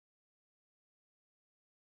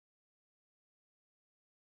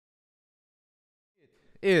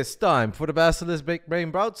It's time for the BASILISK Big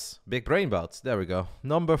Brain Bouts. Big Brain Bouts, there we go.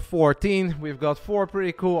 Number 14. We've got 4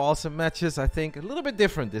 pretty cool, awesome matches, I think. A little bit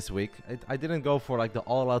different this week. I didn't go for like the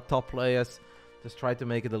all-out top players. Just tried to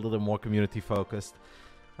make it a little more community-focused.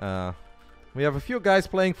 We have a few guys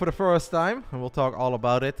playing for the first time, and we'll talk all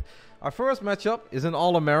about it. Our first matchup is an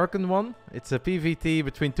all-American one. It's a PvT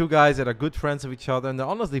between 2 guys that are good friends of each other, and they're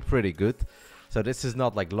honestly pretty good. So this is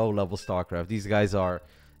not like low-level StarCraft. These guys are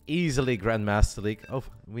easily Grandmaster League. Oh,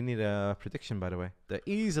 we need a prediction, by the way. They're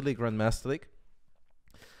easily Grandmaster League.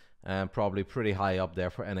 And probably pretty high up there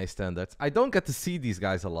for NA standards. I don't get to see these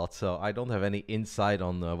guys a lot, so I don't have any insight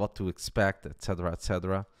on what to expect, etc.,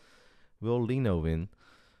 etc. Will Lino win?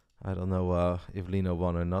 I don't know if Lino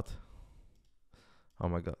won or not. Oh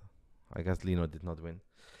my god. I guess Lino did not win.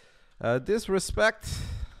 DisReSpeCT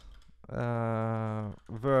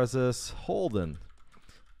versus Holden.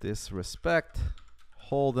 DisReSpeCT,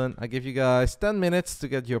 Holden. I give you guys 10 minutes to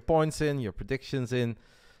get your points in, your predictions in.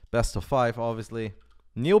 Best of 5, obviously.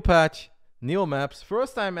 New patch, new maps.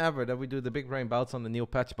 First time ever that we do the Big Brain Bouts on the new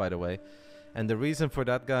patch, by the way. And the reason for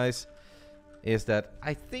that, guys, is that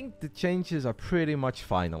I think the changes are pretty much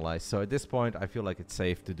finalized. So at this point, I feel like it's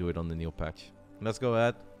safe to do it on the new patch. Let's go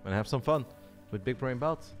ahead and have some fun with Big Brain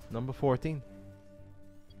Bouts, number 14.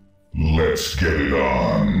 Let's get it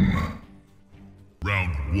on.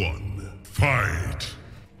 Round 1, fight!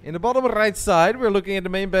 In the bottom right side, we're looking at the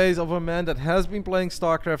main base of a man that has been playing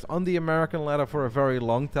StarCraft on the American ladder for a very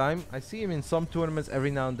long time. I see him in some tournaments every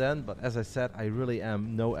now and then, but as I said, I really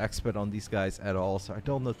am no expert on these guys at all, so I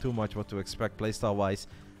don't know too much what to expect playstyle-wise.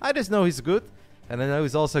 I just know he's good, and I know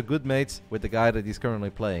he's also good mates with the guy that he's currently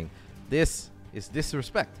playing. This is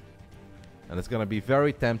DisReSpeCT, and it's going to be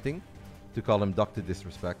very tempting to call him Dr.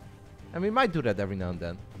 DisReSpeCT, and we might do that every now and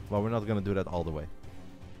then, but we're not going to do that all the way.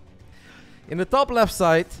 In the top left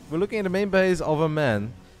side, we're looking at the main base of a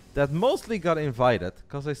man that mostly got invited,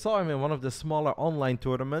 because I saw him in one of the smaller online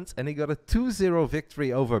tournaments, and he got a 2-0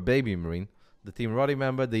 victory over BabyMarine, the Team Roddy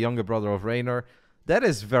member, the younger brother of Reynor. That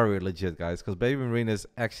is very legit, guys, because BabyMarine is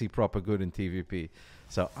actually proper good in TVP.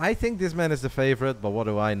 So I think this man is the favorite, but what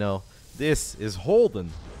do I know? This is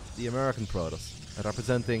Holden, the American Protoss,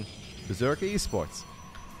 representing Berserker Esports.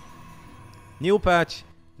 New patch,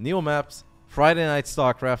 new maps, Friday night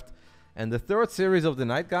StarCraft. And the third series of the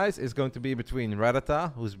night, guys, is going to be between Rotterdam,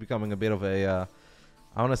 who's becoming a bit of a,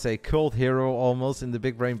 I want to say, cult hero almost in the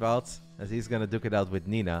Big Brain Bouts, as he's going to duke it out with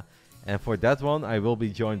Nina. And for that one, I will be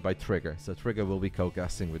joined by Trigger. So Trigger will be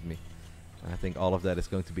co-casting with me. I think all of that is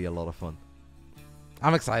going to be a lot of fun.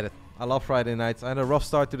 I'm excited. I love Friday nights. I had a rough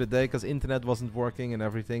start to the day because internet wasn't working and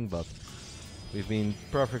everything, but we've been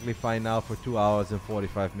perfectly fine now for 2 hours and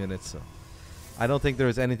 45 minutes. So I don't think there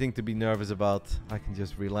is anything to be nervous about. I can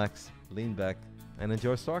just relax, lean back, and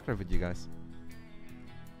enjoy StarCraft with you guys.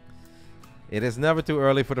 It is never too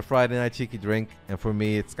early for the Friday night cheeky drink, and for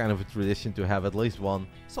me it's kind of a tradition to have at least 1,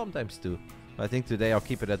 sometimes 2. But I think today I'll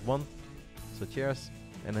keep it at 1. So cheers,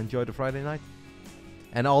 and enjoy the Friday night.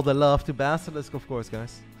 And all the love to Basilisk, of course,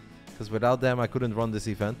 guys. Because without them I couldn't run this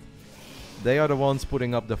event. They are the ones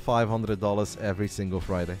putting up the $500 every single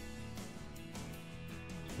Friday.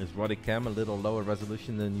 Is Roddy Cam a little lower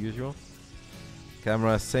resolution than usual?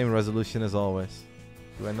 Camera, same resolution as always.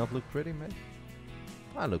 Do I not look pretty, mate?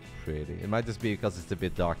 I look pretty. It might just be because it's a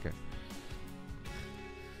bit darker.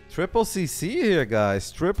 Triple CC here,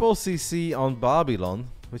 guys. Triple CC on Babylon,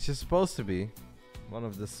 which is supposed to be one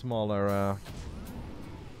of the smaller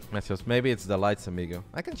matchups. Maybe it's the lights, amigo.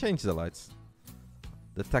 I can change the lights.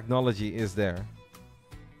 The technology is there.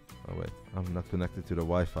 Oh wait, I'm not connected to the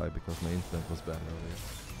Wi-Fi because my internet was bad earlier.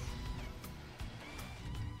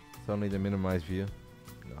 It's only the minimized view.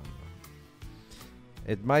 No.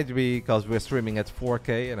 It might be because we're streaming at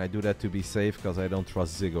 4K and I do that to be safe because I don't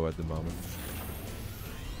trust Ziggo at the moment.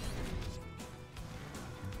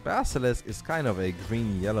 Basilisk is kind of a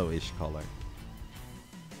green-yellowish color.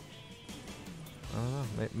 I don't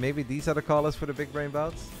know. Maybe these are the colors for the Big Brain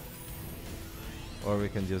Bouts? Or we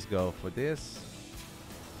can just go for this.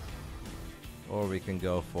 Or we can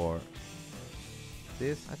go for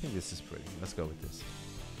this. I think this is pretty. Let's go with this.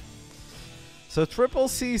 So triple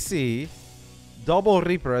CC, double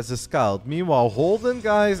Reaper as a scout. Meanwhile, Holden,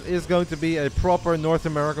 guys, is going to be a proper North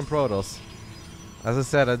American Protoss. As I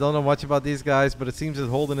said, I don't know much about these guys, but it seems that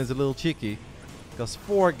Holden is a little cheeky. Because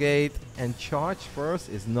 4 gate and charge first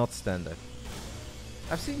is not standard.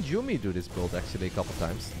 I've seen Jumi do this build actually a couple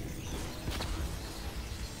times.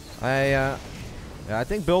 I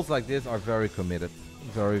think builds like this are very committed.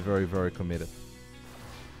 Very, very, very committed.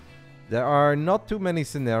 There are not too many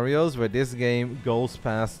scenarios where this game goes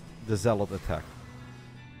past the Zealot attack.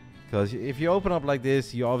 Because if you open up like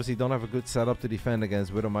this, you obviously don't have a good setup to defend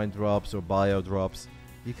against Widowmine drops or bio drops.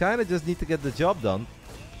 You kind of just need to get the job done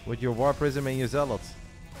with your War Prism and your Zealots.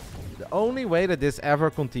 The only way that this ever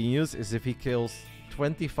continues is if he kills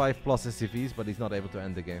 25 plus SCVs, but he's not able to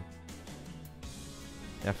end the game.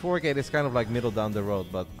 Yeah, 4 gate is kind of like middle down the road,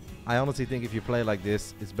 but I honestly think if you play like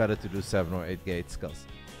this, it's better to do 7 or 8 gates, because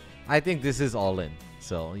I think this is all in.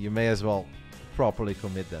 So you may as well properly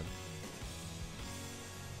commit then.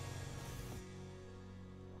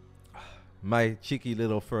 My cheeky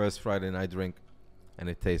little first Friday night drink. And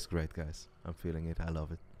it tastes great, guys. I'm feeling it. I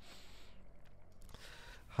love it.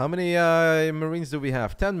 How many Marines do we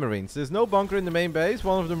have? 10 Marines. There's no bunker in the main base.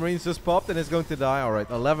 One of the Marines just popped and is going to die. Alright,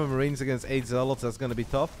 11 Marines against 8 Zealots. That's going to be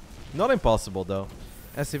tough. Not impossible, though.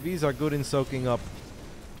 SCVs are good in soaking up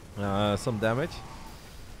some damage.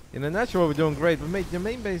 In the natural, we're doing great. But mate, the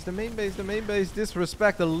main base.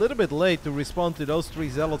 DisReSpeCT a little bit late to respond to those 3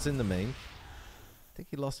 Zealots in the main. I think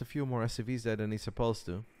he lost a few more SCVs there than he's supposed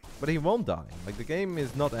to. But he won't die. Like, the game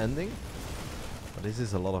is not ending. But this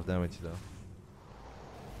is a lot of damage, though.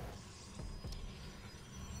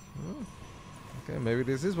 Oh. Okay, maybe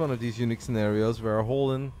this is one of these unique scenarios where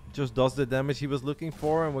Holden just does the damage he was looking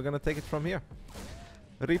for, and we're gonna take it from here.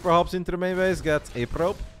 Reaper hops into the main base, gets a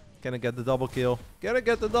probe. Can I get the double kill? Can I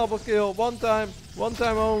get the double kill? One time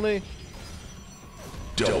only.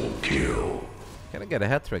 Double kill. Can I get a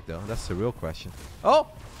hat trick, though? That's the real question. Oh!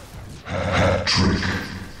 Hat trick.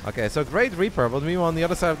 Okay, so great Reaper, but meanwhile on the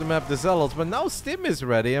other side of the map, the Zealots. But now Stim is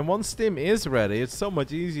ready, and once Stim is ready, it's so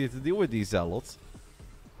much easier to deal with these Zealots.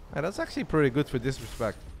 And that's actually pretty good for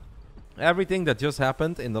DisReSpeCT. Everything that just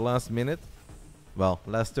happened in the last minute, well,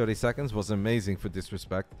 last 30 seconds, was amazing for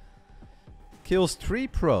DisReSpeCT. Kills 3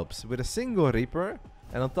 probes with a single Reaper,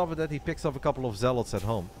 and on top of that, he picks up a couple of Zealots at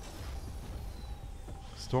home.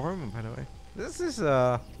 Storm, by the way. This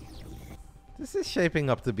is shaping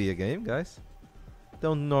up to be a game, guys.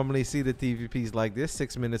 Don't normally see the TVPs like this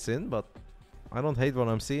 6 minutes in, but I don't hate what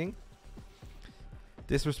I'm seeing.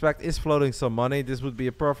 DisReSpeCT is floating some money. This would be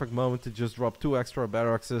a perfect moment to just drop 2 extra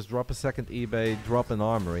barracks, drop a second eBay, drop an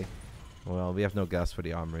armory. Well, we have no gas for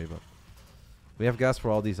the armory, but we have gas for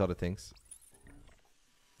all these other things.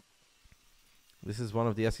 This is one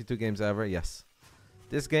of the SC2 games ever, yes.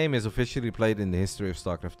 This game is officially played in the history of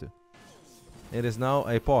StarCraft 2. It is now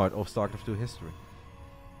a part of StarCraft 2 history.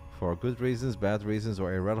 For good reasons, bad reasons,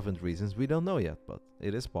 or irrelevant reasons, we don't know yet, but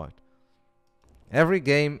it is part. Every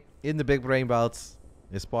game in the Big Brain Bouts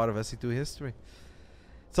is part of SC2 history.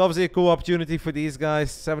 It's obviously a cool opportunity for these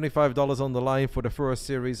guys. $75 on the line for the first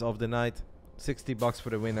series of the night. $60 for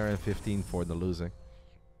the winner and $15 for the loser.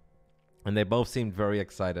 And they both seemed very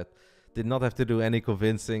excited. Did not have to do any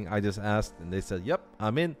convincing. I just asked and they said, yep,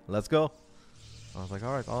 I'm in. Let's go. I was like,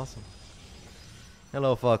 alright, awesome.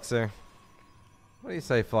 Hello, Foxer. What do you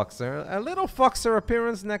say, Foxer? A little Foxer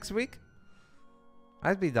appearance next week?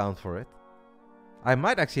 I'd be down for it. I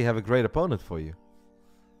might actually have a great opponent for you.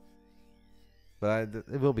 But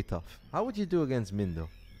it will be tough. How would you do against Mindo?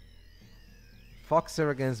 Foxer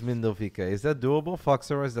against Mindo VK. Is that doable,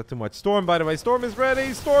 Foxer, or is that too much? Storm, by the way. Storm is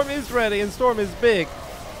ready. Storm is ready. And Storm is big.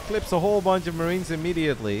 Clips a whole bunch of Marines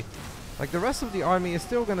immediately. Like, the rest of the army is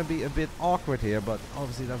still going to be a bit awkward here. But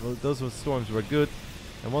obviously, those Storms were good.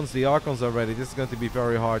 And once the Archons are ready, this is going to be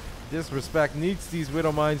very hard. DisReSpeCT needs these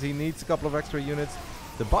Widow Mines. He needs a couple of extra units.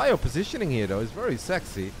 The bio positioning here, though, is very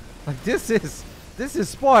sexy. Like, this is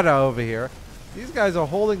Sparta over here. These guys are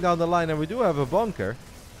holding down the line, and we do have a bunker.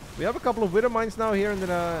 We have a couple of Widow Mines now here in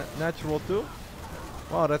the natural too.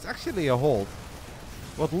 Wow, that's actually a hold.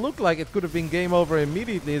 What looked like it could have been game over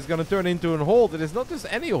immediately is going to turn into a hold. It is not just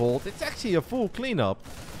any hold, it's actually a full cleanup.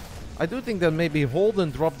 I do think that maybe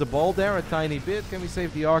Holden dropped the ball there a tiny bit. Can we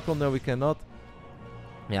save the Archon? No, we cannot.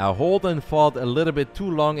 Yeah, Holden fought a little bit too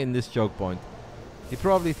long in this choke point. He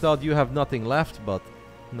probably thought you have nothing left, but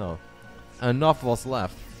no. Enough was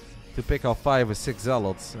left to pick off 5 or 6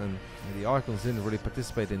 Zealots, and the Archons didn't really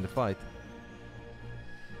participate in the fight.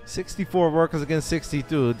 64 workers against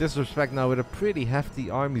 62. DisReSpeCT now with a pretty hefty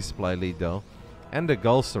army supply lead, though. And the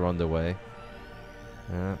Gulls are on the way.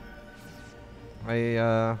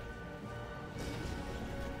 Yeah.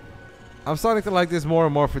 I'm starting to like this more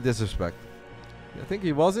and more for DisReSpeCT. I think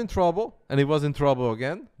he was in trouble, and he was in trouble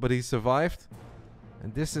again, but he survived.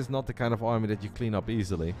 And this is not the kind of army that you clean up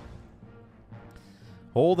easily.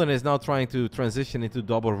 Holden is now trying to transition into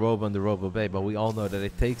double Robo on the Robo Bay, but we all know that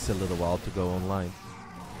it takes a little while to go online.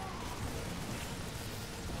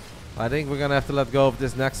 I think we're gonna have to let go of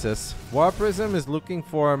this Nexus. War Prism is looking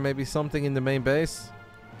for maybe something in the main base.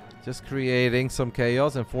 Just creating some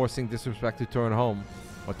chaos and forcing DisReSpeCT to turn home.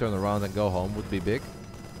 Or turn around and go home would be big.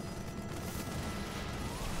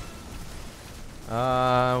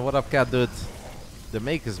 What up, cat dude? The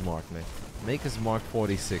Maker's Mark, mate. Maker's Mark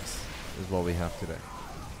 46 is what we have today.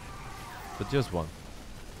 But just one.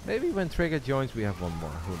 Maybe when Trigger joins, we have one more.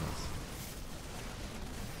 Who knows?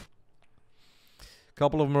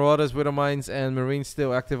 Couple of Marauders, Widowmines, and Marines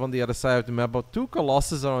still active on the other side of the map. But 2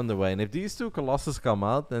 Colossus are on the way. And if these 2 Colossus come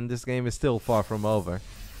out, then this game is still far from over.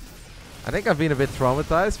 I think I've been a bit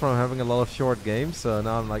traumatized from having a lot of short games. So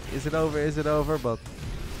now I'm like, is it over? Is it over? But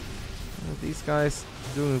these guys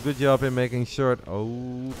doing a good job in making short.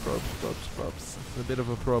 Oh, probes. It's a bit of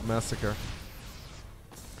a probe massacre.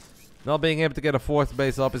 Not being able to get a 4th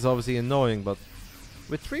base up is obviously annoying, but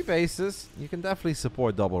with 3 bases, you can definitely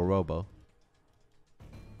support double robo.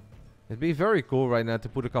 It'd be very cool right now to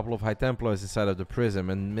put a couple of High Templars inside of the Prism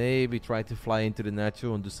and maybe try to fly into the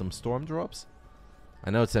natural and do some storm drops.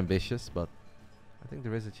 I know it's ambitious, but I think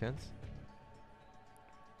there is a chance.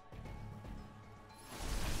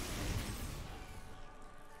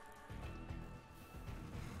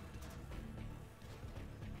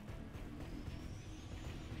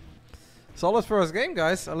 Solid first game,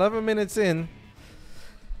 guys. 11 minutes in.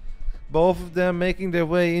 Both of them making their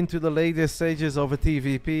way into the latest stages of a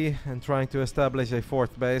TVP and trying to establish a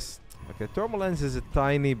 4th base. Okay, Turbulence is a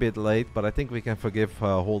tiny bit late, but I think we can forgive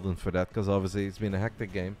Holden for that, because obviously it's been a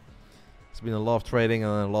hectic game. It's been a lot of trading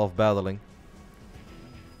and a lot of battling.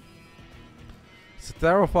 It's a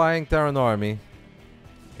terrifying Terran army.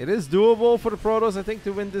 It is doable for the Protoss, I think,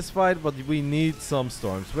 to win this fight, but we need some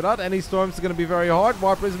storms. Without any storms, it's going to be very hard.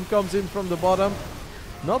 War Prism comes in from the bottom.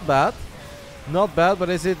 Not bad. Not bad, but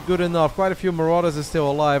is it good enough? Quite a few Marauders are still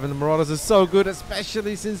alive, and the Marauders are so good,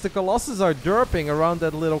 especially since the Colossus are derping around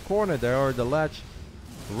that little corner there, or the ledge.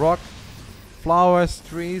 Rock, flowers,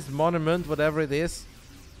 trees, monument, whatever it is.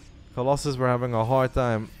 Colossus were having a hard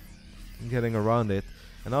time getting around it.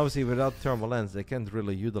 And obviously without Turbulence, they can't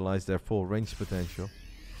really utilize their full range potential.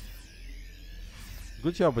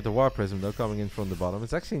 Good job with the War Prism though, coming in from the bottom.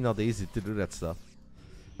 It's actually not easy to do that stuff.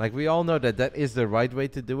 Like, we all know that that is the right way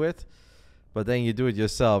to do it. But then you do it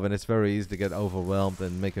yourself and it's very easy to get overwhelmed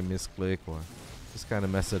and make a misclick or just kind of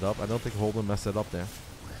mess it up. I don't think Holden messed it up there.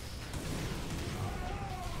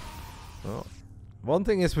 Well, one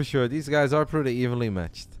thing is for sure, these guys are pretty evenly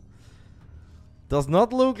matched. Does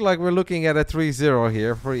not look like we're looking at a 3-0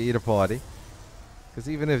 here for either party. Because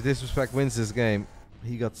even if DisReSpeCT wins this game,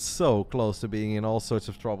 he got so close to being in all sorts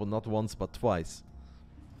of trouble, not once but twice.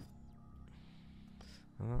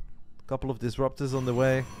 A couple of disruptors on the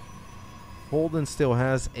way. Holden still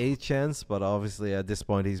has a chance, but obviously at this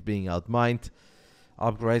point he's being outmined.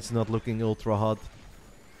 Upgrades not looking ultra hot.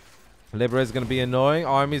 Liberate's going to be annoying.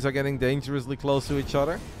 Armies are getting dangerously close to each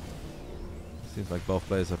other. Seems like both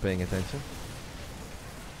players are paying attention.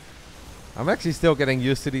 I'm actually still getting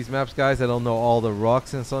used to these maps, guys. I don't know all the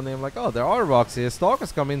rocks and suddenly I'm like, oh, there are rocks here.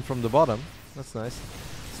 Stalkers come in from the bottom. That's nice.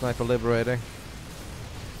 Sniper Liberator.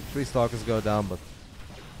 3 Stalkers go down, but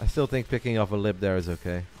I still think picking up a Lib there is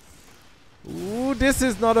okay. Ooh, this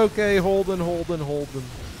is not okay. Holden.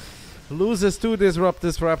 Loses 2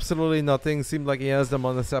 Disruptors for absolutely nothing. Seemed like he has them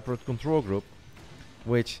on a separate control group,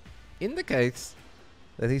 which indicates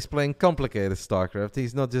that he's playing complicated StarCraft.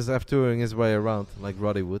 He's not just F2ing his way around like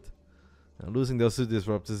Roddy would. Losing those 2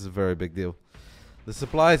 Disruptors is a very big deal. The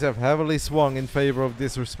supplies have heavily swung in favor of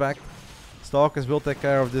DisReSpeCT. Stalkers will take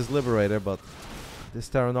care of this Liberator, but this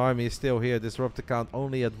Terran army is still here. Disruptor count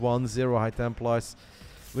only at 1, 0 High Templars.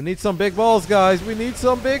 We need some big balls, guys. We need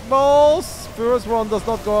some big balls. First one does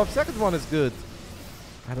not go up. Second one is good.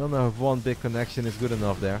 I don't know if one big connection is good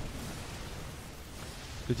enough there.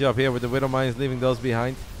 Good job here with the Widowmines, leaving those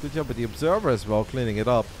behind. Good job with the Observer as well, cleaning it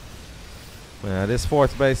up. This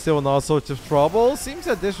 4th base still in all sorts of trouble. Seems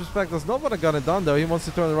that DisReSpeCT does not want to gun it done though. He wants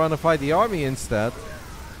to turn around and fight the army instead.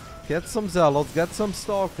 Get some Zealots, get some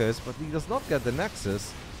Stalkers, but he does not get the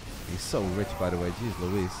Nexus. He's so rich, by the way. Jeez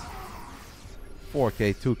Louise.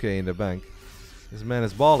 4k, 2k in the bank. This man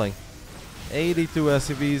is balling. 82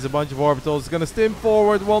 SCVs, a bunch of orbitals. Gonna stim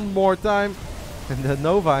forward one more time. And the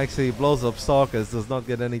Nova actually blows up Stalkers, does not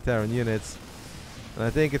get any Terran units. And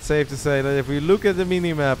I think it's safe to say that if we look at the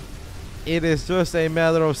minimap, it is just a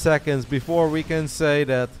matter of seconds before we can say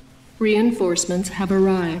that reinforcements have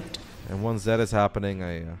arrived. And once that is happening,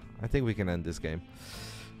 I think we can end this game.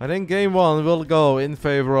 I think game 1 will go in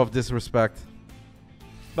favor of DisReSpeCT.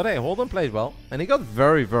 But hey, Holden played well, and he got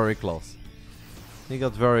very, very close. He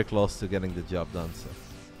got very close to getting the job done.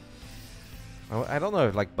 So I don't know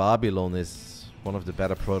if like Babylon is one of the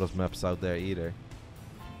better Protoss maps out there either.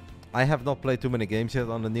 I have not played too many games yet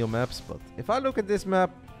on the new maps, but if I look at this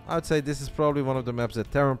map, I would say this is probably one of the maps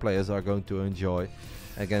that Terran players are going to enjoy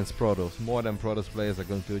against Protoss. More than Protoss players are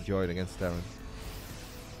going to enjoy it against Terran.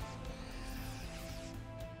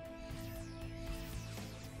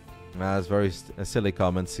 That's very a silly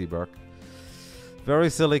comment, Seaberg. Very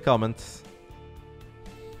silly comment.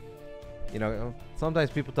 You know, sometimes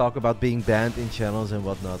people talk about being banned in channels and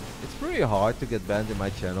whatnot. It's pretty hard to get banned in my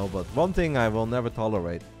channel, but one thing I will never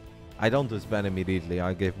tolerate. I don't disband immediately.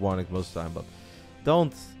 I give warning most of the time, but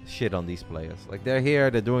don't shit on these players. Like, they're here,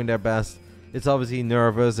 they're doing their best. It's obviously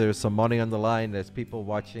nervous. There's some money on the line. There's people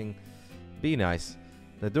watching. Be nice.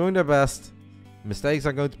 They're doing their best. Mistakes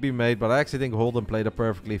are going to be made, but I actually think Holden played a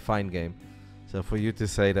perfectly fine game. So for you to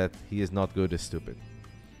say that he is not good is stupid.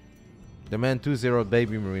 The man 2-0'd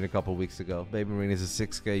BabyMarine a couple weeks ago. BabyMarine is a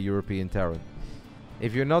 6k European Terran.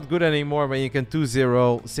 If you're not good anymore when you can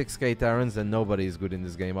 2-0 6k Terrans, then nobody is good in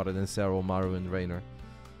this game other than Serral, Maru, and Reynor.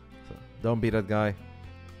 So don't be that guy.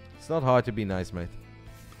 It's not hard to be nice, mate.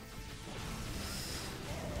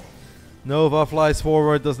 Nova flies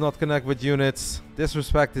forward, does not connect with units.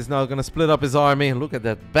 DisReSpeCT is now going to split up his army. Look at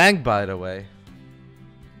that bank, by the way.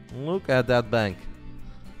 Look at that bank.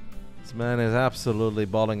 This man is absolutely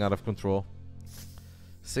balling out of control.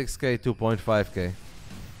 6k, 2.5k.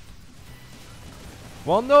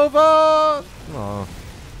 One Nova! Oh,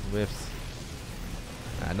 whiffs.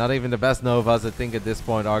 Not even the best Novas, I think, at this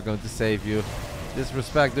point are going to save you.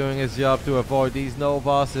 DisReSpeCT doing his job to avoid these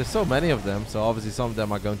Novas. There's so many of them, so obviously some of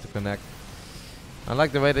them are going to connect. I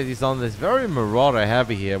like the way that he's done this. Very Marauder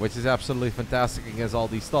heavy here, which is absolutely fantastic against all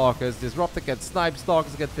these Stalkers. Disruptor gets sniped,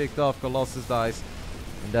 Stalkers get picked off, Colossus dies.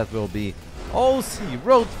 And that will be all he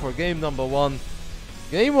wrote for game number 1.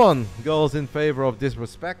 Game 1 goes in favor of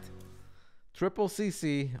DisReSpeCT. Triple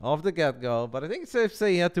CC off the get-go, but I think it's safe to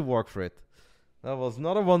say he had to work for it. That was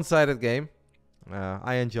not a one-sided game.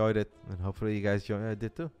 I enjoyed it, and hopefully you guys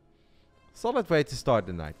did too. Solid way to start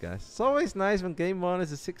the night, guys. It's always nice when game 1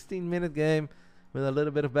 is a 16-minute game with a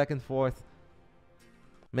little bit of back and forth.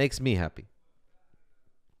 Makes me happy.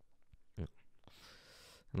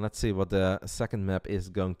 And let's see what the second map is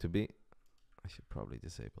going to be. I should probably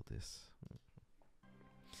disable this.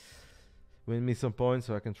 Win me some points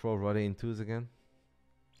so I can throw Roddy in 2s again.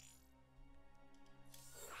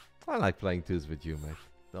 I like playing 2s with you, mate.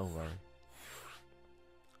 Don't worry.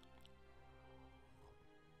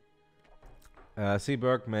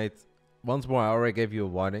 Seaberg, mate. Once more, I already gave you a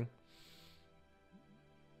warning.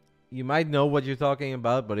 You might know what you're talking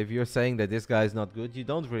about, but if you're saying that this guy is not good, you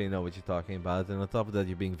don't really know what you're talking about. And on top of that,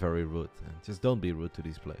 you're being very rude. And just don't be rude to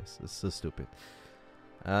these players. It's so stupid.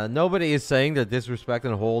 Nobody is saying that DisReSpeCT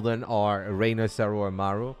and Holden are Reynor, Serral, or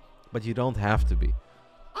Maru, but you don't have to be.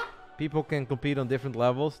 People can compete on different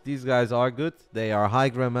levels. These guys are good. They are high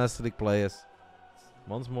Grandmaster League players.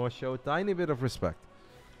 Once more, show a tiny bit of respect.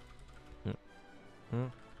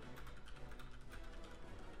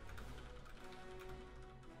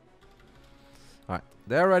 Alright,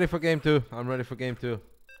 they're ready for game 2. I'm ready for game 2.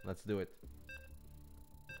 Let's do it.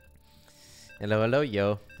 Hello, hello,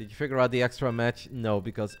 yo. Did you figure out the extra match? No,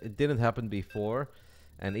 because it didn't happen before.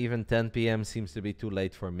 And even 10 PM seems to be too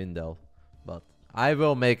late for Mindo. But I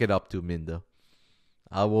will make it up to Mindo.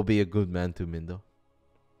 I will be a good man to Mindo.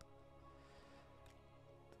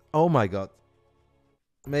 Oh my god.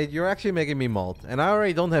 Mate, you're actually making me malt. And I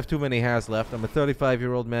already don't have too many hairs left. I'm a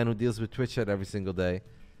 35-year-old man who deals with Twitch chat every single day.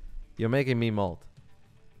 You're making me malt.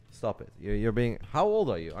 Stop it. You're being... How old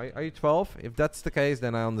are you? Are you 12? If that's the case,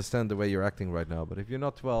 then I understand the way you're acting right now. But if you're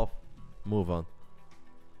not 12, move on.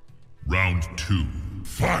 Round 2.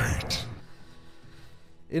 Fight!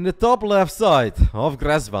 In the top left side of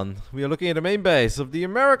Gresvan, we are looking at the main base of the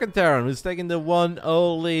American Terran, who's taking the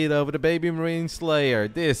 1-0 lead over the BabyMarine Slayer.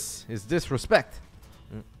 This is DisReSpeCT.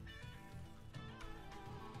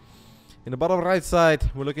 In the bottom right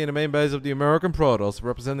side, we're looking at the main base of the American Protoss,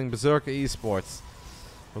 representing Berserker Esports.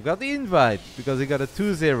 We got the invite because he got a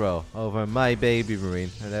 2-0 over my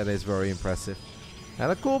BabyMarine, and that is very impressive.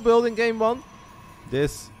 Had a cool build in game 1.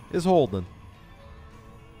 This is Holden.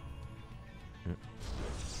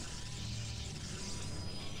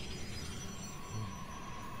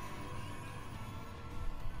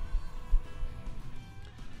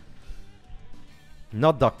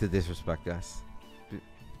 Not Dr. DisReSpeCT, guys.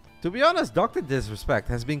 To be honest, Dr. DisReSpeCT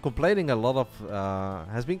has been complaining a lot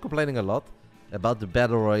about the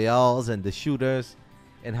battle royales and the shooters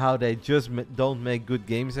and how they just don't make good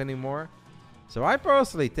games anymore. So I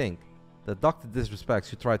personally think that Dr. DisReSpeCT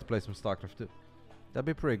should try to play some StarCraft 2. That'd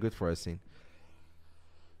be pretty good for our scene.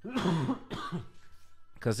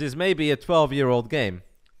 Because this may be a 12-year-old game,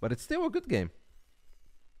 but it's still a good game.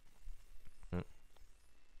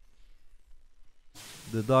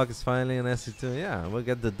 The dog is finally an SC2. Yeah, we'll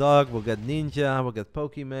get the dog, we'll get Ninja, we'll get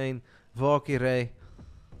Pokimane, Valkyrie.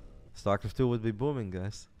 StarCraft 2 would be booming,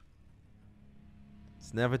 guys.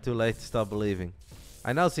 It's never too late to stop believing.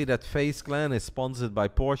 I now see that FaZe Clan is sponsored by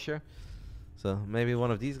Porsche. So maybe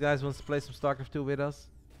one of these guys wants to play some StarCraft 2 with us.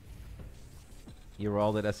 You're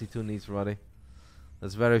all that SC2 needs, Roddy.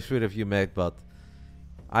 That's very sweet of you, mate, but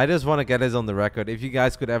I just want to get this on the record. If you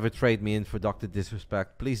guys could ever trade me in for Dr. DisReSpeCT,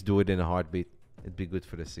 please do it in a heartbeat. It'd be good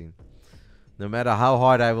for the scene. No matter how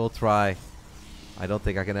hard I will try, I don't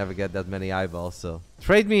think I can ever get that many eyeballs. So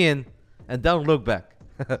trade me in and don't look back.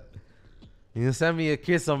 You can send me a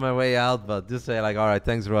kiss on my way out, but just say like, alright,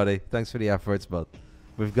 thanks Roddy. Thanks for the efforts, but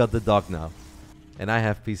we've got the dog now. And I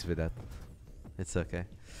have peace with that. It's okay.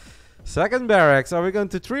 Second barracks. Are we going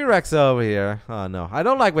to 3 racks over here? Oh no. I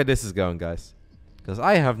don't like where this is going, guys. Because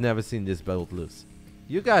I have never seen this build loose.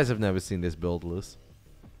 You guys have never seen this build loose.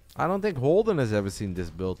 I don't think Holden has ever seen this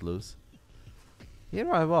build loose.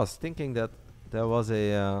 Here I was thinking that there was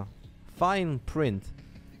a fine print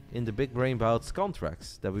in the Big Brain Bouts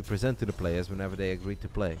contracts that we present to the players whenever they agree to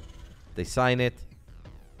play. They sign it.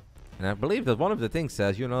 And I believe that one of the things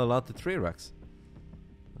says you're not allowed to 3 racks.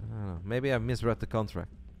 I don't know. Maybe I've misread the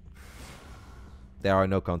contract. There are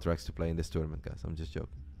no contracts to play in this tournament, guys. I'm just joking.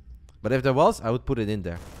 But if there was, I would put it in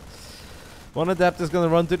there. One adept is going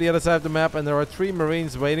to run to the other side of the map, and there are 3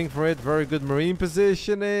 Marines waiting for it. Very good Marine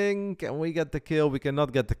positioning. Can we get the kill? We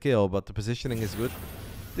cannot get the kill, but the positioning is good.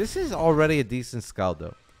 This is already a decent scout,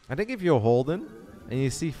 though. I think if you're Holden and you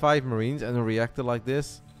see 5 Marines and a reactor like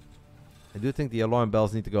this, I do think the alarm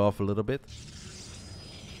bells need to go off a little bit.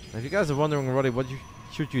 Now, if you guys are wondering already, what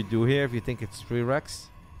should you do here if you think it's 3 racks?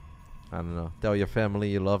 I don't know. Tell your family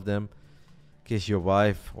you love them. Kiss your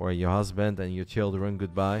wife or your husband and your children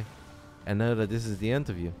goodbye. And know that this is the end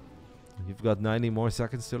of you. You've got 90 more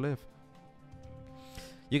seconds to live.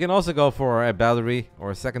 You can also go for a battery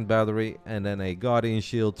or a second battery and then a Guardian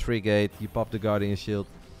Shield, 3 gate. You pop the Guardian Shield.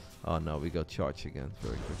 Oh no, we got charge again.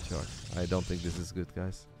 Very good charge. I don't think this is good,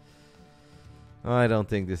 guys. I don't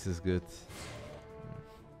think this is good.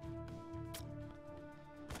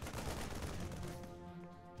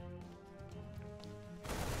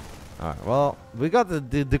 Alright, well, we got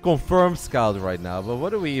the confirmed scout right now, but what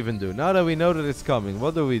do we even do? Now that we know that it's coming,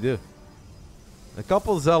 what do we do? A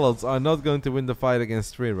couple zealots are not going to win the fight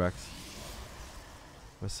against 3 racks.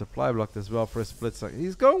 We're supply blocked as well for a split second.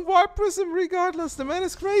 He's going Warp Prism regardless. The man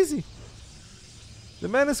is crazy. The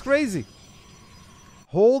man is crazy.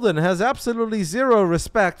 Holden has absolutely zero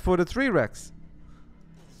respect for the 3 racks.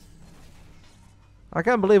 I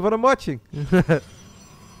can't believe what I'm watching.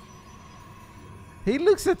 He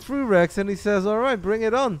looks at 3 racks and he says, alright, bring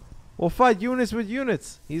it on. We'll fight units with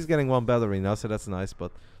units. He's getting 1 battery now, so that's nice.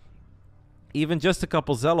 But even just a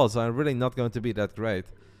couple zealots are really not going to be that great.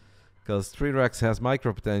 Because 3 racks has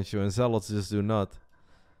micro potential and zealots just do not.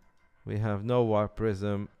 We have no Warp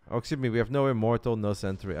Prism. Oh, excuse me, we have no Immortal, no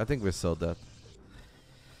Sentry. I think we're so dead.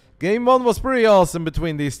 Game 1 was pretty awesome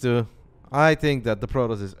between these two. I think that the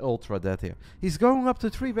Protoss is ultra dead here. He's going up to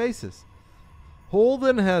 3 bases.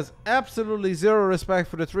 Holden has absolutely zero respect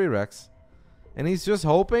for the 3 racks. And he's just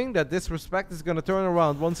hoping that DisReSpeCT is going to turn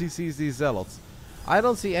around once he sees these zealots. I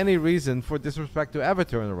don't see any reason for DisReSpeCT to ever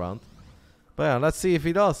turn around. But yeah, let's see if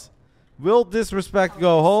he does. Will DisReSpeCT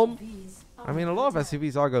go home? I mean, a lot of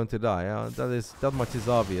SCVs are going to die. That much is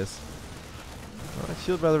obvious.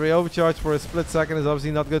 Shield battery overcharge for a split second is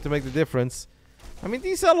obviously not going to make the difference. I mean,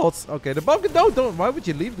 these zealots... Okay, the bunker... Don't... Why would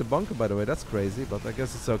you leave the bunker, by the way? That's crazy, but I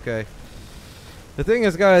guess it's okay. The thing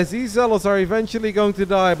is, guys, these zealots are eventually going to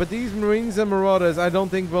die, but these Marines and Marauders I don't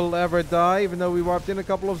think will ever die, even though we warped in a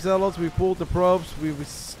couple of zealots, we pulled the probes, we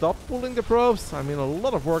stopped pulling the probes. I mean, a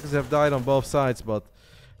lot of workers have died on both sides, but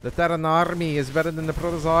the Terran army is better than the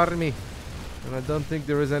Protoss army. And I don't think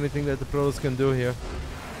there is anything that the Protoss can do here.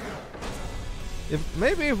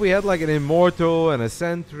 Maybe if we had like an Immortal and a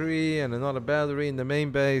Sentry and another battery in the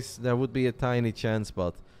main base, there would be a tiny chance,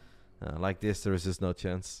 but like this, there is just no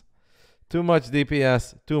chance. Too much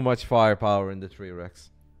DPS, too much firepower in the 3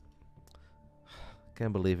 racks.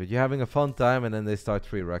 Can't believe it. You're having a fun time and then they start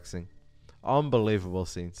 3 racksing. Unbelievable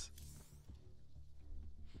scenes.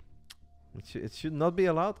 It should not be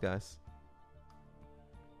allowed, guys.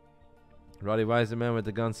 Roddy, why is the man with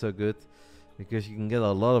the gun so good? Because you can get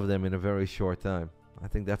a lot of them in a very short time. I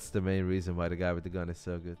think that's the main reason why the guy with the gun is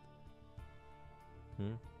so good.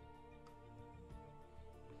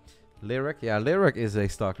 Lyric? Yeah, Lyric is a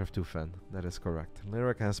StarCraft 2 fan. That is correct.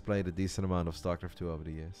 Lyric has played a decent amount of StarCraft 2 over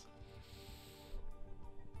the years.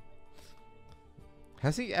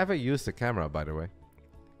 Has he ever used a camera, by the way?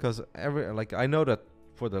 Because I know that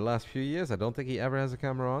for the last few years, I don't think he ever has a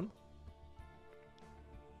camera on.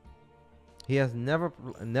 He has never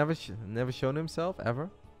shown himself ever.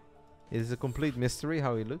 It is a complete mystery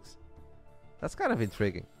how he looks. That's kind of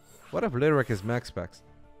intriguing. What if Lyric is MaxPax?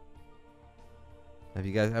 Have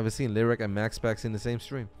you guys ever seen Lyric and MaxPax in the same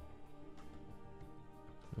stream?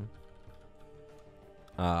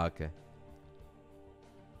 Ah, okay.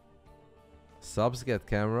 Subs get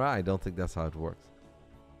camera? I don't think that's how it works.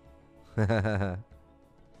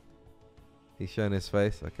 He's showing his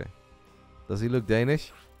face? Okay. Does he look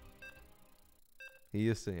Danish? He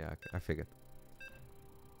used to, yeah, okay, I figured.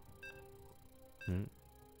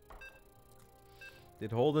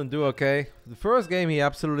 Did Holden do okay? The first game he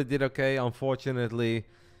absolutely did okay. Unfortunately,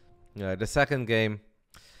 the second game,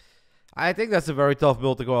 I think that's a very tough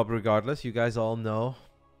build to go up regardless. You guys all know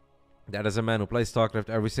that as a man who plays StarCraft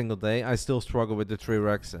every single day, I still struggle with the 3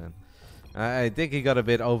 Rex, and I think he got a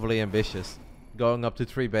bit overly ambitious. Going up to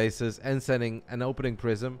 3 bases and sending an opening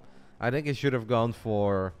prism. I think he should have gone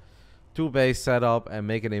for 2 base setup and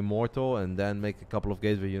make an immortal, and then make a couple of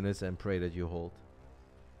gateway units and pray that you hold.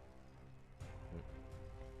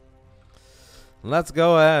 Let's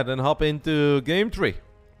go ahead and hop into game 3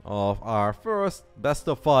 of our first best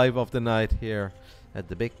of 5 of the night here at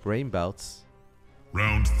the Big Brain Bouts.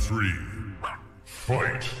 Round 3.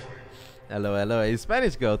 Fight. Hello, hello. Hey,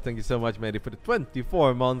 Spanish Goat. Thank you so much, matey, for the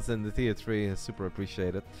 24 months in the tier 3. Super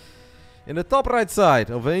appreciated. In the top right side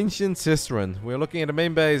of Ancient Cisteran, we're looking at the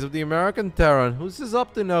main base of the American Terran, who's just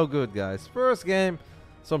up to no good, guys. First game,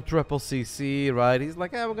 some triple CC, right? He's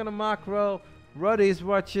like, hey, we're gonna macro. Ruddy's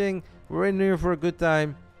watching. We're in here for a good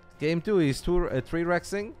time. Game 2, he's 3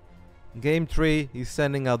 Rexing. Game 3, he's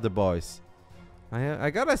sending out the boys.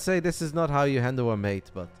 I gotta say, this is not how you handle a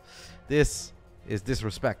mate, but this is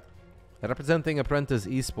DisReSpeCT. Representing Apprentice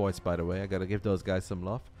Esports, by the way. I gotta give those guys some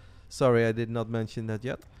love. Sorry, I did not mention that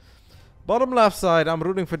yet. Bottom left side, I'm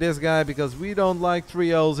rooting for this guy because we don't like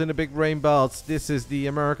trios in the Big Brain Bouts. This is the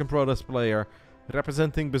American Protoss player.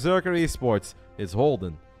 Representing Berserker Esports, it's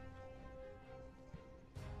Holden.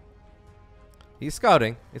 He's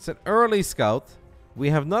scouting. It's an early scout. We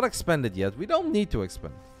have not expanded yet. We don't need to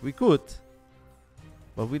expand. We could,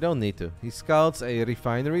 but we don't need to. He scouts a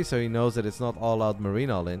refinery, so he knows that it's not all out marine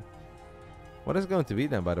all in. What is it going to be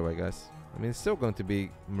then, by the way, guys? I mean, it's still going to be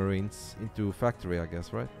marines into factory, I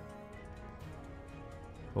guess, right?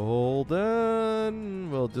 Holden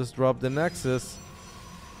will just drop the Nexus.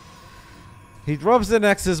 He drops the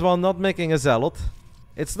Nexus while not making a Zealot.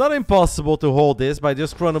 It's not impossible to hold this by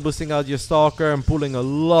just chrono boosting out your Stalker and pulling a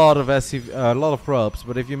lot of probes.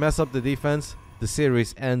 But if you mess up the defense, the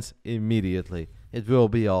series ends immediately. It will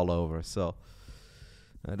be all over. So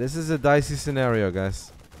this is a dicey scenario,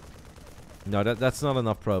 guys. No, that's not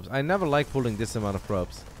enough probes. I never like pulling this amount of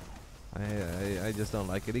probes. I just don't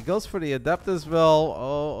like it. He goes for the Adept as well.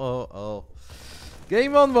 Oh.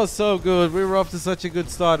 Game 1 was so good. We were off to such a good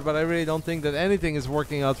start, but I really don't think that anything is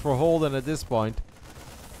working out for Holden at this point.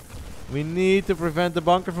 We need to prevent the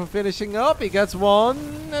bunker from finishing up. He gets 1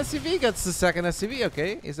 SCV, gets the 2nd SCV.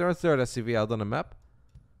 Okay, is there a 3rd SCV out on the map?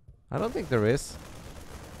 I don't think there is.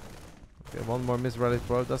 Okay, 1 more misread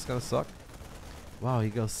probe. That's gonna suck. Wow, he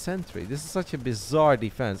goes Sentry. This is such a bizarre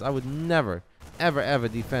defense. I would never, ever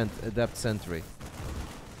defend Adept Sentry.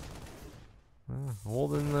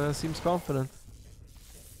 Holden seems confident.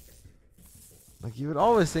 Like, you would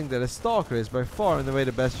always think that a Stalker is by far in the way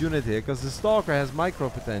the best unit here, because the Stalker has micro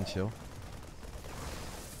potential.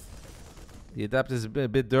 The Adept is a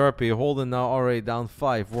bit derpy. Holden now already down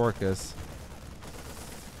 5 workers.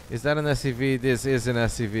 Is that an SCV? This is an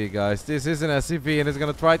SCV, guys. This is an SCV, and it's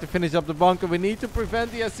going to try to finish up the bunker. We need to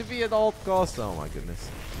prevent the SCV at all costs. Oh my goodness.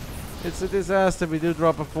 It's a disaster. We do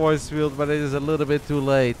drop a force field, but it is a little bit too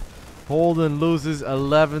late. Holden loses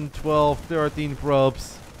 11, 12, 13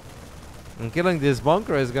 probes. And killing this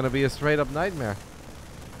bunker is going to be a straight up nightmare.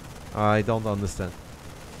 I don't understand.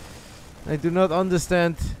 I do not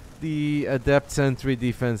understand the Adept Sentry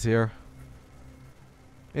defense here.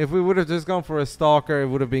 If we would have just gone for a Stalker, it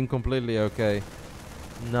would have been completely okay.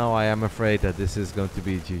 Now I am afraid that this is going to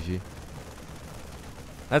be GG.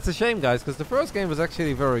 That's a shame, guys, because the first game was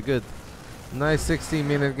actually very good. Nice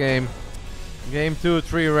 16-minute game. Game 2,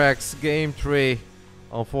 3 Rex. Game 3.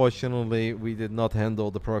 Unfortunately, we did not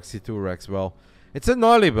handle the Proxy 2 Rex well. It's a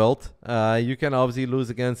gnarly build. You can obviously lose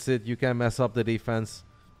against it. You can mess up the defense.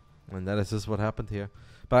 And that is just what happened here.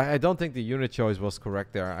 But I don't think the unit choice was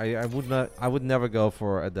correct there. I would never go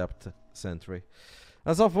for Adept Sentry.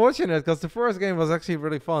 That's unfortunate, because the first game was actually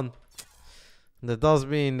really fun. That does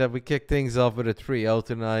mean that we kick things off with a 3-0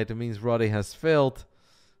 tonight. It means Roddy has failed.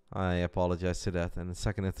 I apologize to that. And the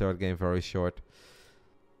second and third game very short.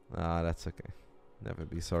 That's okay. Never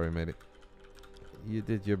be sorry, matey. You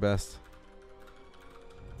did your best.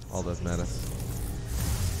 All that matters.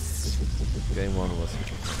 Game 1 was...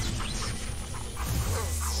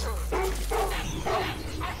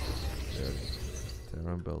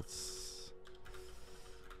 Terran builds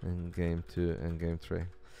in game 2 and game 3.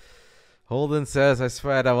 Holden says, I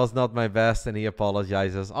swear that was not my best, and he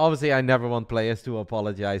apologizes. Obviously, I never want players to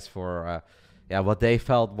apologize for what they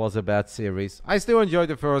felt was a bad series. I still enjoyed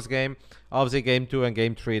the first game. Obviously, game 2 and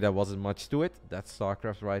game 3, there wasn't much to it. That's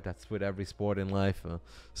StarCraft, right? That's with every sport in life.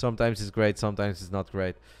 Sometimes it's great, sometimes it's not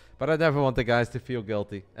great. But I never want the guys to feel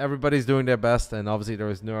guilty. Everybody's doing their best, and obviously there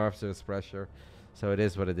is nerves, there's pressure. So it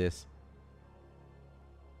is what it is.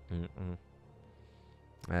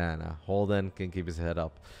 And Holden can keep his head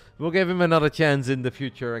up. We'll give him another chance in the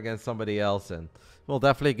future against somebody else, and we'll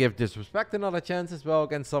definitely give DisReSpeCT another chance as well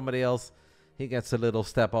against somebody else. He gets a little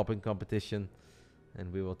step up in competition,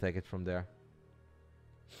 and we will take it from there.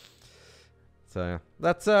 So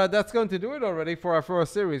yeah, that's going to do it already for our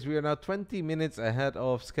first series. We are now 20 minutes ahead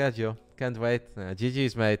of schedule. Can't wait.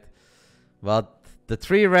 GG's, mate. But the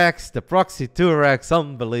 3 racks, the proxy 2 racks,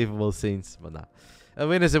 unbelievable scenes. But nah, a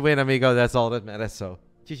win is a win, amigo. That's all that matters. So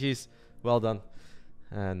GG's, well done.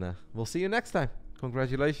 And we'll see you next time.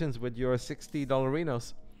 Congratulations with your $60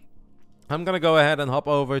 Renos. I'm going to go ahead and hop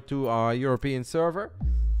over to our European server.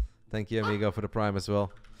 Thank you, amigo, for the prime as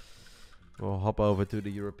well. We'll hop over to the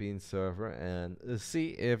European server and see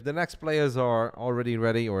if the next players are already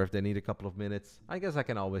ready or if they need a couple of minutes. I guess I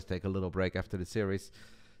can always take a little break after the series.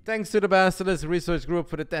 Thanks to the Basilisk Research Group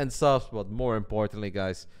for the 10 subs, but more importantly,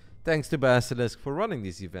 guys, thanks to Basilisk for running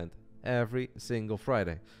this event every single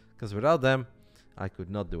Friday. Because without them, I could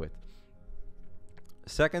not do it.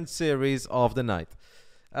 Second series of the night.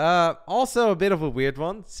 Also a bit of a weird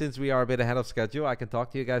one, since we are a bit ahead of schedule. I can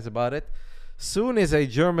talk to you guys about it. Soon is a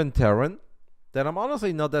German Terran that I'm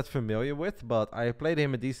honestly not that familiar with, but I played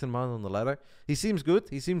him a decent amount on the ladder. He seems good.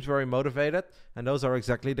 He seems very motivated, and those are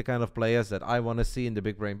exactly the kind of players that I want to see in the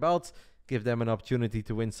Big Brain Bouts. Give them an opportunity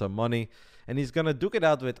to win some money. And he's going to duke it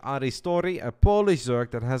out with Ari Story, a Polish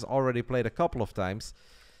Zerg that has already played a couple of times.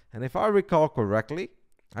 And if I recall correctly,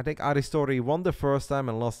 I think Ari Story won the first time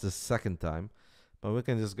and lost the second time. But we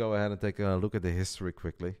can just go ahead and take a look at the history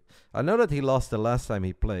quickly. I know that he lost the last time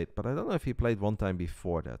he played, but I don't know if he played one time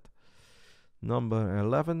before that. Number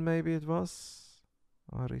 11 maybe it was.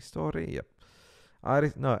 Ari Story, yep.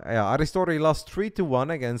 Ari Story lost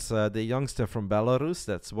 3-1 against the youngster from Belarus.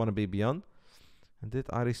 That's Wannabe Beyond. And did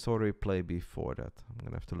Ari Story play before that? I'm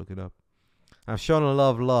going to have to look it up. I've shown a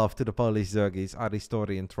lot of love to the Polish Zergies, Ari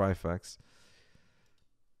Story and Trifax.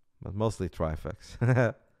 But mostly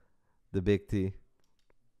Trifax. The big T.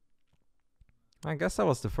 I guess that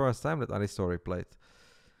was the first time that Ari Story played.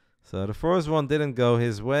 So the first one didn't go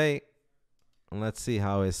his way. Let's see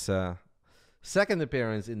how his second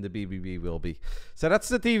appearance in the BBB will be. So that's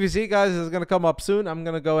the TVC, guys. It's going to come up soon. I'm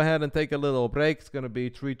going to go ahead and take a little break. It's going to be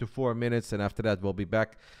 3 to 4 minutes. And after that, we'll be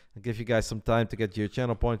back. I'll give you guys some time to get your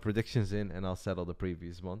channel point predictions in. And I'll settle the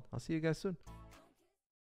previous one. I'll see you guys soon.